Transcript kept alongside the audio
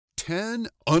10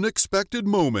 unexpected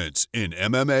moments in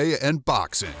MMA and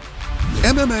boxing.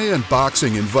 MMA and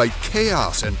boxing invite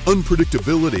chaos and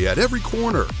unpredictability at every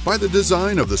corner by the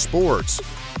design of the sports.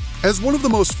 As one of the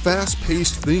most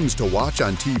fast-paced things to watch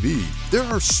on TV, there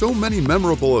are so many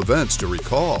memorable events to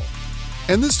recall.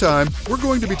 And this time, we're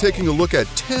going to be taking a look at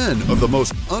 10 of the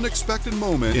most unexpected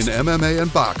moments in MMA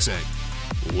and boxing.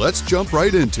 Let's jump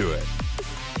right into it.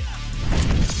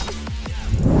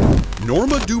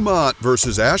 Norma Dumont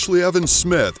versus Ashley Evans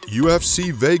Smith,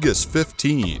 UFC Vegas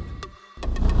 15.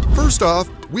 First off,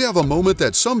 we have a moment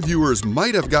that some viewers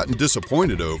might have gotten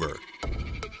disappointed over.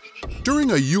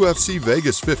 During a UFC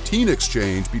Vegas 15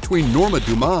 exchange between Norma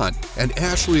Dumont and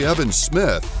Ashley Evans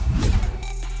Smith,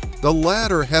 the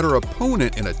latter had her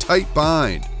opponent in a tight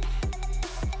bind,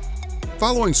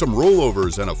 following some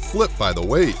rollovers and a flip by the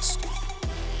waist.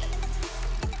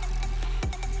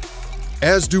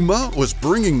 As Dumont was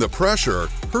bringing the pressure,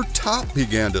 her top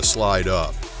began to slide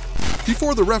up,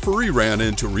 before the referee ran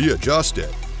in to readjust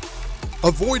it,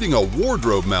 avoiding a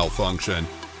wardrobe malfunction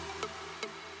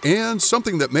and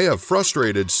something that may have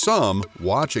frustrated some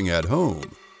watching at home.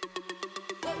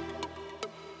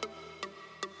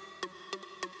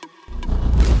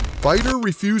 Fighter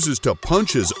refuses to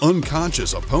punch his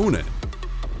unconscious opponent.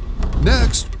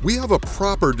 Next, we have a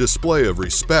proper display of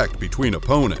respect between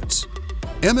opponents.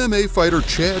 MMA fighter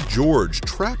Chad George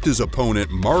trapped his opponent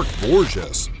Mark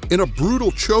Borges in a brutal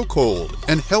chokehold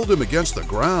and held him against the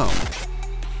ground,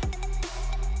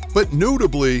 but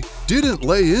notably didn't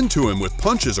lay into him with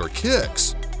punches or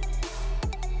kicks.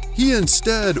 He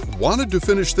instead wanted to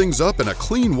finish things up in a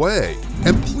clean way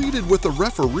and pleaded with the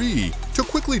referee to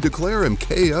quickly declare him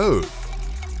KO'd.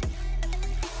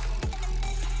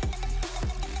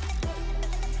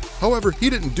 However, he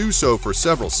didn't do so for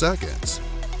several seconds.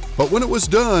 But when it was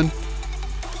done,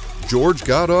 George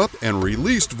got up and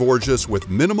released Borges with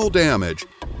minimal damage,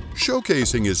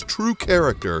 showcasing his true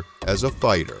character as a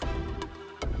fighter.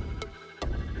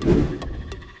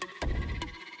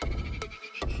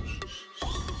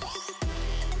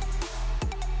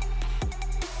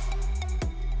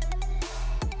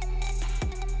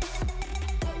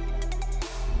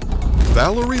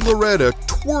 Valerie Loretta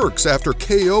twerks after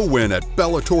KO win at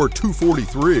Bellator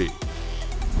 243.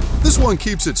 This one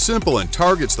keeps it simple and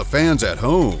targets the fans at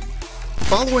home.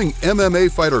 Following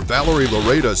MMA fighter Valerie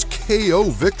Loretta's KO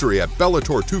victory at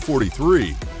Bellator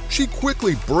 243, she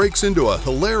quickly breaks into a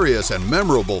hilarious and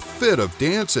memorable fit of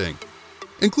dancing,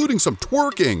 including some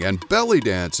twerking and belly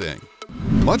dancing.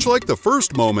 Much like the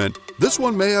first moment, this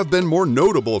one may have been more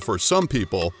notable for some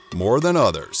people more than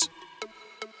others.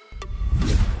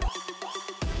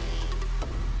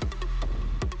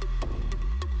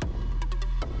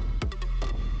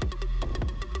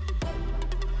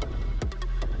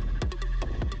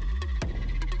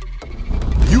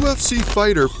 UFC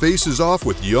fighter faces off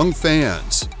with young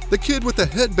fans. The kid with the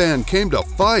headband came to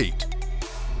fight.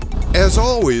 As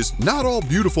always, not all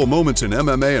beautiful moments in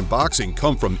MMA and boxing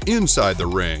come from inside the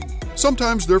ring.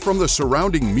 Sometimes they're from the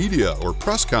surrounding media or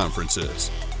press conferences.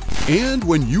 And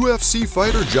when UFC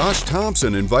fighter Josh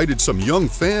Thompson invited some young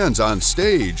fans on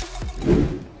stage,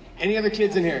 any other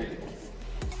kids in here?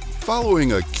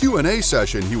 Following a Q&A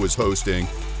session he was hosting,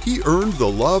 he earned the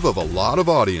love of a lot of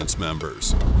audience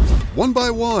members. One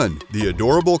by one, the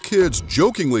adorable kids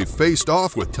jokingly faced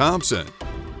off with Thompson.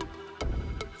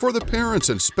 For the parents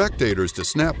and spectators to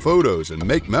snap photos and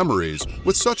make memories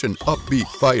with such an upbeat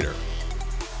fighter.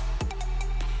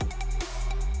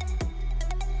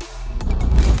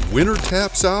 Winner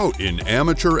taps out in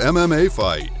amateur MMA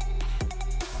fight.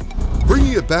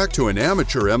 Bringing it back to an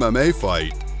amateur MMA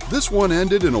fight, this one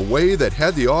ended in a way that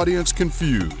had the audience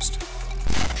confused.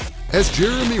 As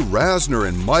Jeremy Rasner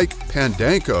and Mike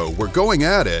Pandanko were going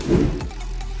at it,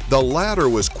 the latter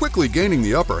was quickly gaining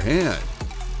the upper hand.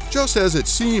 Just as it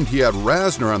seemed he had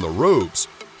Rasner on the ropes,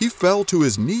 he fell to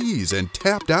his knees and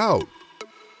tapped out,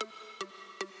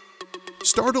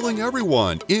 startling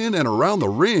everyone in and around the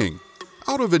ring,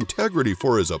 out of integrity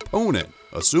for his opponent,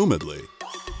 assumedly.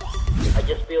 I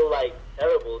just feel like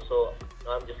terrible, so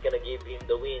I'm just gonna give him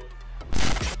the win.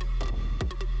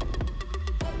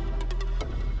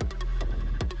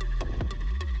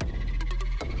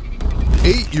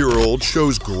 8-year-old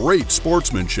shows great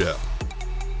sportsmanship.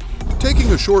 Taking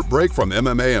a short break from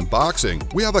MMA and boxing,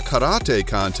 we have a karate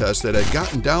contest that had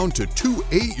gotten down to two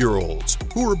 8-year-olds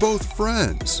who were both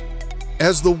friends.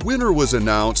 As the winner was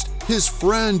announced, his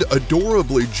friend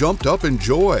adorably jumped up in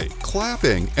joy,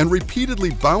 clapping and repeatedly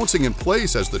bouncing in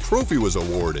place as the trophy was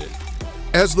awarded.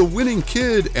 As the winning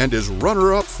kid and his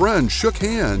runner-up friend shook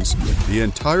hands, the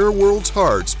entire world's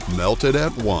hearts melted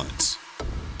at once.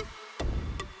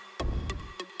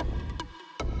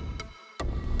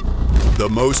 The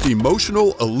most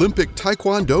emotional Olympic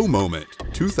Taekwondo moment,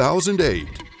 2008.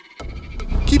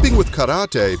 Keeping with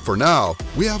karate, for now,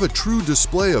 we have a true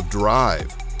display of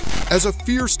drive. As a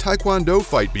fierce Taekwondo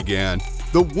fight began,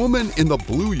 the woman in the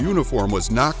blue uniform was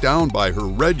knocked down by her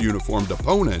red uniformed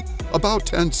opponent about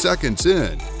 10 seconds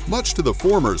in, much to the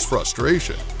former's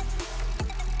frustration.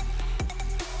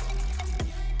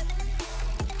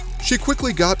 She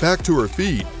quickly got back to her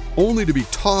feet, only to be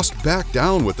tossed back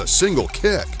down with a single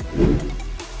kick.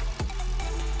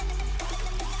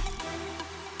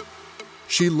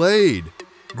 She laid,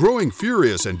 growing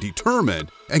furious and determined,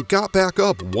 and got back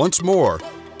up once more,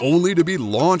 only to be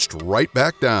launched right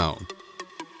back down.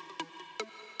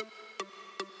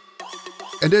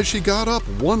 And as she got up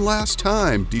one last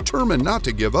time, determined not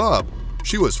to give up,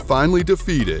 she was finally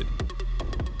defeated.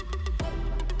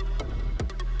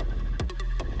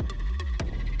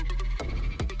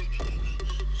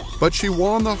 But she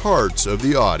won the hearts of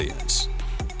the audience.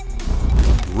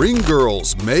 Ring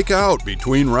girls make out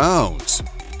between rounds.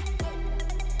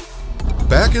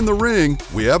 Back in the ring,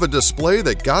 we have a display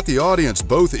that got the audience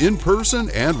both in person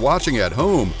and watching at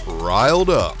home riled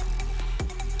up.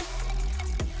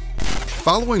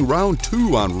 Following round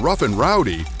 2 on Rough and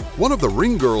Rowdy, one of the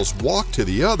ring girls walked to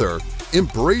the other,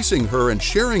 embracing her and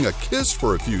sharing a kiss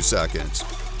for a few seconds,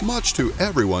 much to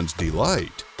everyone's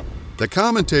delight. The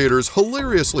commentators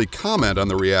hilariously comment on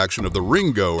the reaction of the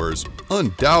ring goers,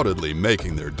 undoubtedly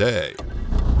making their day.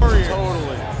 Warriors.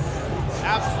 Totally.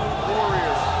 Absolute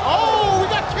warriors. Oh,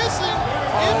 we got kissing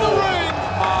in the ring.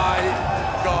 My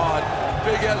God.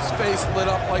 Big Ed's face lit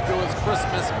up like it was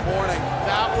Christmas morning.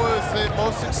 That was the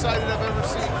most excited I've ever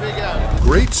seen Big Ed.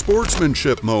 Great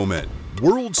sportsmanship moment.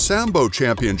 World Sambo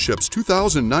Championships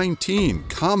 2019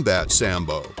 Combat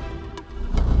Sambo.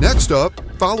 Next up,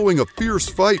 following a fierce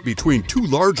fight between two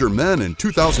larger men in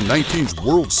 2019's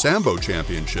World Sambo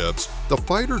Championships, the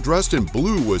fighter dressed in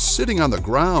blue was sitting on the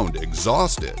ground,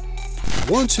 exhausted.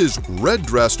 Once his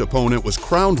red-dressed opponent was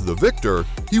crowned the victor,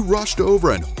 he rushed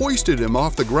over and hoisted him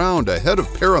off the ground ahead of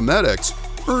paramedics,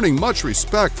 earning much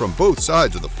respect from both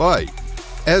sides of the fight.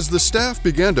 As the staff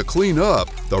began to clean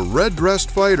up, the red-dressed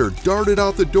fighter darted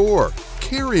out the door,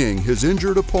 carrying his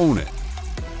injured opponent.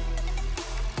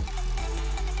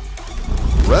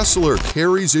 Wrestler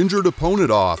carries injured opponent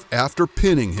off after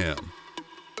pinning him.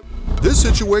 This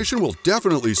situation will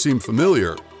definitely seem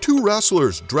familiar. Two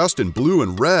wrestlers dressed in blue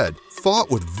and red fought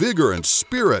with vigor and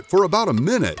spirit for about a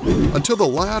minute until the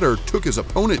latter took his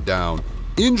opponent down,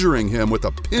 injuring him with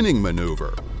a pinning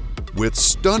maneuver. With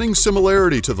stunning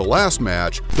similarity to the last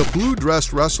match, the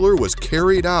blue-dressed wrestler was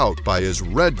carried out by his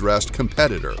red-dressed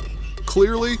competitor.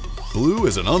 Clearly, blue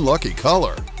is an unlucky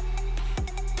color.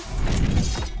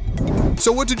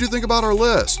 So what did you think about our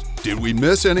list? Did we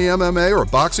miss any MMA or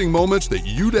boxing moments that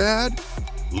you'd add?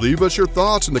 Leave us your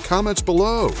thoughts in the comments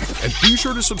below, and be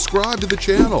sure to subscribe to the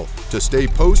channel to stay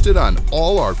posted on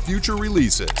all our future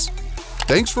releases.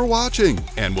 Thanks for watching,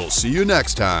 and we'll see you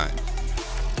next time.